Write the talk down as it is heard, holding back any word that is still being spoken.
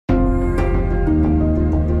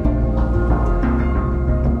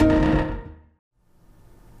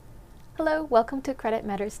Hello, welcome to Credit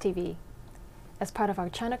Matters TV. As part of our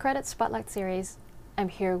China Credit Spotlight series, I'm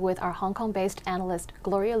here with our Hong Kong-based analyst,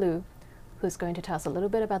 Gloria Lu, who's going to tell us a little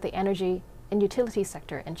bit about the energy and utility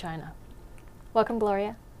sector in China. Welcome,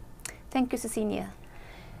 Gloria. Thank you, Cecilia.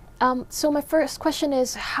 So my first question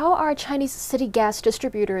is, how are Chinese city gas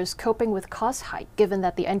distributors coping with cost hike, given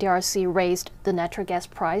that the NDRC raised the natural gas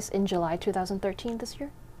price in July 2013 this year?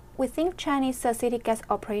 We think Chinese city gas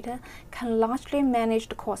operator can largely manage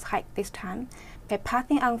the cost hike this time by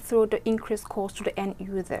passing on through the increased cost to the end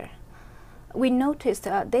user. We noticed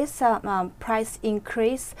this price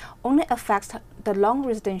increase only affects the long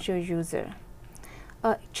residential user.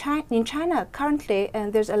 In China, currently,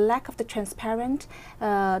 there's a lack of the transparent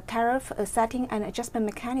tariff setting and adjustment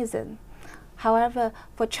mechanism. However,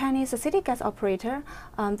 for Chinese city gas operator,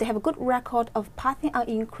 they have a good record of passing on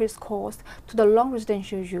increased costs to the long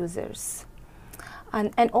residential users.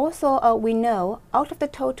 And also, we know out of the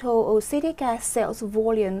total city gas sales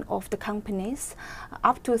volume of the companies,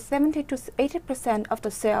 up to 70 to 80% of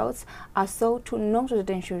the sales are sold to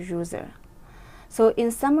non-residential users. So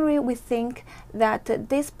in summary, we think that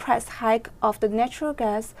this price hike of the natural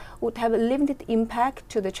gas would have a limited impact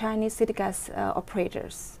to the Chinese city gas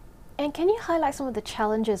operators. And can you highlight some of the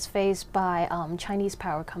challenges faced by Chinese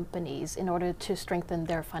power companies in order to strengthen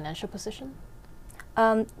their financial position?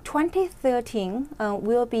 2013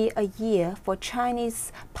 will be a year for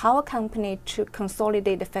Chinese power company to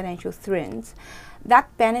consolidate the financial strength. That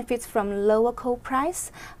benefits from lower coal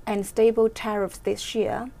price and stable tariffs this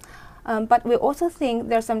year. But we also think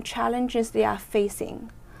there are some challenges they are facing.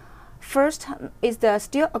 First is the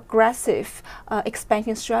still aggressive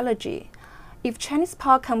expansion strategy. If Chinese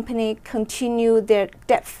power company continue their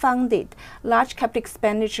debt-funded large capital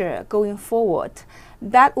expenditure going forward,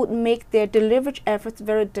 that would make their delivery efforts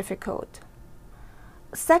very difficult.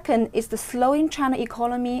 Second is the slowing China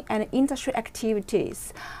economy and industry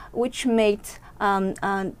activities, which made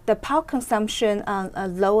the power consumption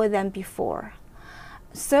lower than before.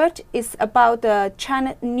 Third is about the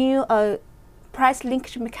China new price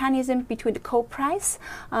linkage mechanism between the coal price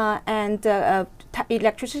and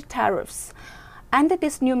electricity tariffs. Under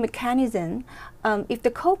this new mechanism, if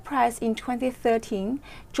the coal price in 2013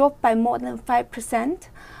 dropped by more than 5%,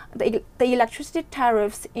 the electricity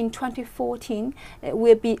tariffs in 2014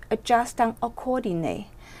 will be adjusted accordingly.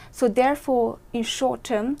 So therefore, in short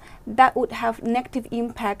term, that would have negative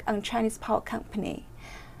impact on Chinese power company.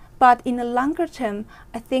 But in the longer term,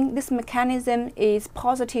 I think this mechanism is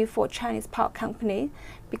positive for Chinese power company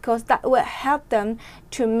because that will help them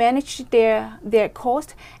to manage their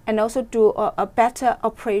cost and also do a better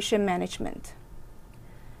operation management.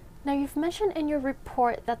 Now, you've mentioned in your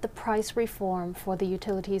report that the price reform for the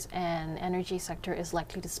utilities and energy sector is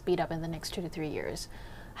likely to speed up in the next 2 to 3 years.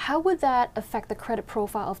 How would that affect the credit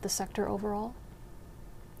profile of the sector overall?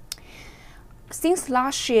 Since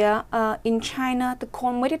last year, in China, the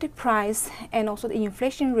commodity price and also the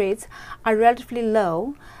inflation rates are relatively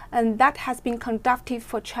low, and that has been conducive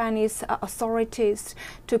for Chinese authorities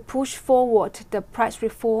to push forward the price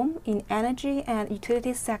reform in energy and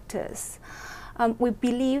utility sectors. We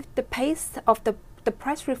believe the pace of the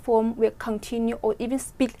price reform will continue or even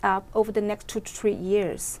speed up over the next 2 to 3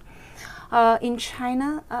 years. In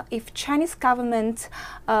China, if Chinese government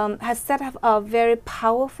has set up a very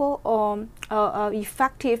powerful or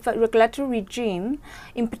effective regulatory regime,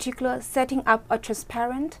 in particular setting up a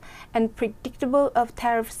transparent and predictable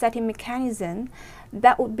tariff setting mechanism,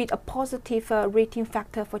 that would be a positive rating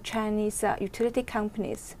factor for Chinese utility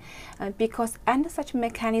companies. Because under such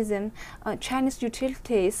mechanism, Chinese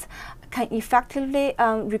utilities can effectively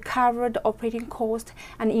recover the operating cost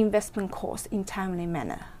and investment cost in timely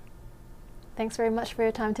manner. Thanks very much for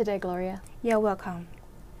your time today, Gloria. You're welcome.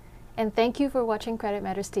 And thank you for watching Credit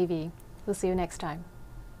Matters TV. We'll see you next time.